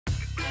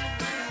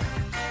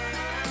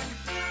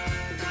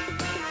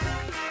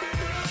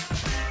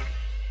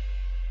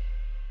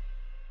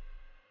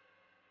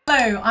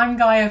Hello, I'm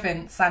Gaia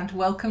Vince and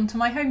welcome to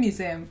my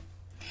Homuseum.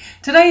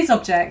 Today's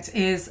object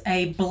is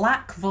a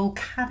black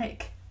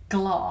volcanic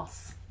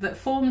glass that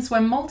forms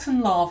when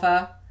molten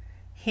lava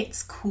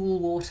hits cool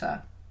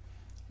water.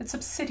 It's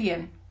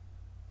obsidian.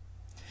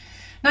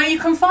 Now you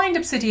can find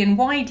obsidian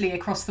widely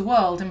across the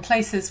world in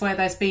places where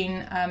there's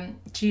been,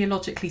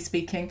 geologically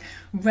speaking,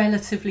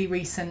 relatively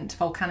recent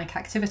volcanic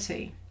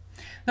activity.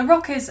 The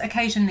rock is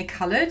occasionally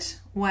coloured,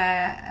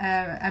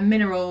 where a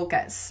mineral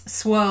gets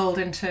swirled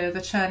into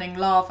the churning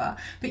lava,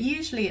 but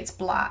usually it's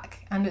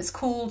black, and it's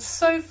cooled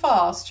so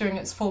fast during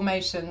its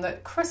formation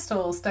that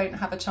crystals don't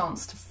have a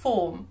chance to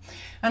form,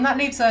 and that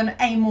leaves an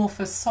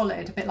amorphous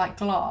solid, a bit like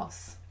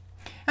glass.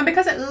 And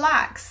because it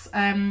lacks,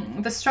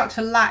 the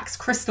structure lacks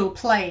crystal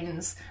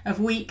planes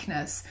of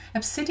weakness,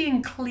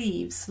 obsidian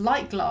cleaves,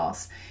 like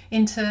glass,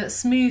 into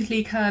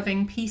smoothly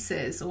curving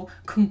pieces or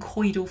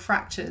conchoidal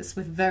fractures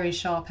with very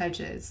sharp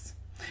edges.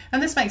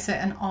 And this makes it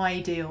an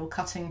ideal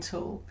cutting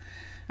tool.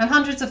 And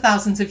hundreds of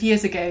thousands of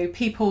years ago,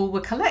 people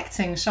were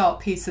collecting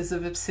sharp pieces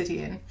of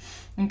obsidian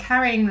and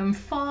carrying them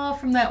far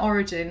from their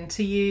origin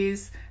to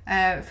use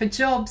for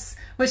jobs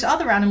which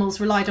other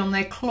animals relied on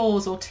their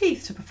claws or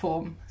teeth to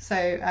perform.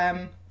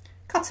 So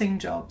cutting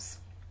jobs.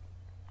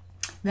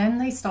 Then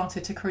they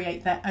started to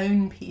create their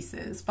own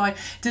pieces by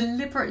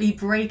deliberately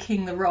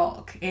breaking the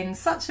rock in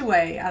such a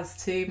way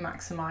as to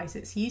maximise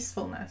its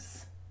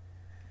usefulness.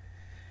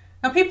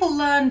 Now people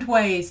learned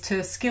ways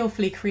to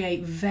skillfully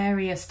create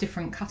various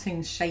different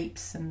cutting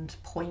shapes and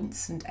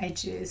points and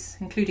edges,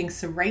 including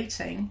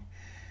serrating.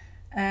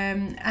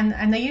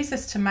 And they use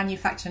this to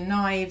manufacture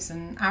knives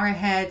and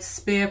arrowheads,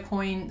 spear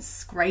points,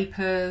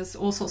 scrapers,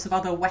 all sorts of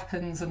other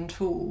weapons and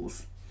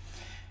tools.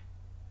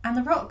 And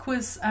the rock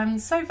was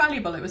so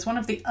valuable, it was one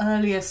of the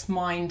earliest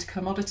mined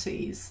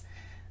commodities.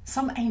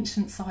 Some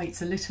ancient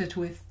sites are littered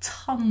with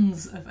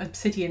tons of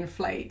obsidian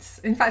flakes.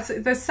 In fact,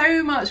 there's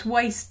so much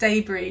waste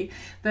debris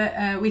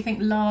that we think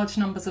large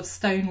numbers of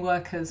stone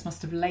workers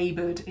must have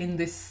laboured in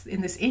this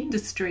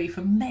industry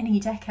for many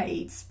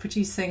decades,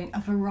 producing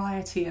a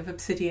variety of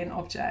obsidian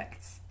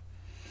objects.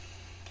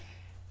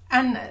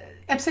 And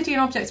obsidian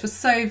objects were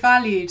so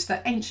valued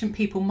that ancient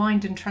people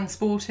mined and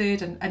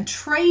transported and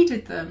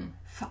traded them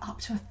for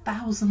up to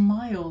 1,000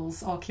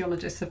 miles,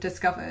 archaeologists have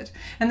discovered.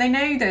 And they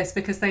know this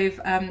because they've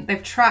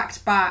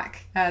tracked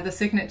back the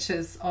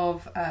signatures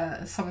of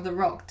some of the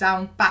rock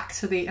down back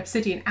to the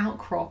obsidian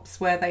outcrops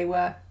where they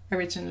were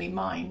originally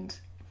mined.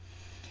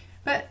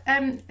 But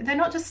they're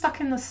not just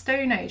stuck in the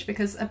Stone Age,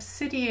 because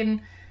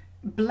obsidian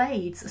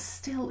blades are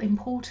still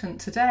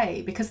important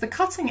today, because the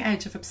cutting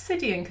edge of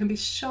obsidian can be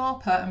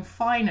sharper and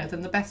finer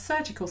than the best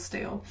surgical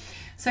steel.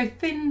 So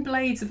thin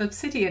blades of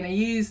obsidian are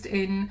used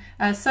in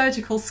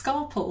surgical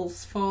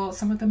scalpels for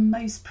some of the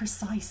most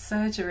precise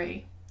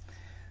surgery.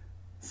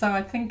 So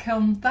I think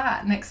on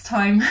that, next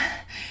time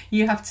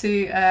you have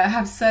to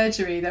have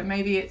surgery, that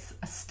maybe it's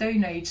a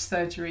Stone Age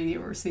surgery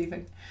you're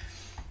receiving.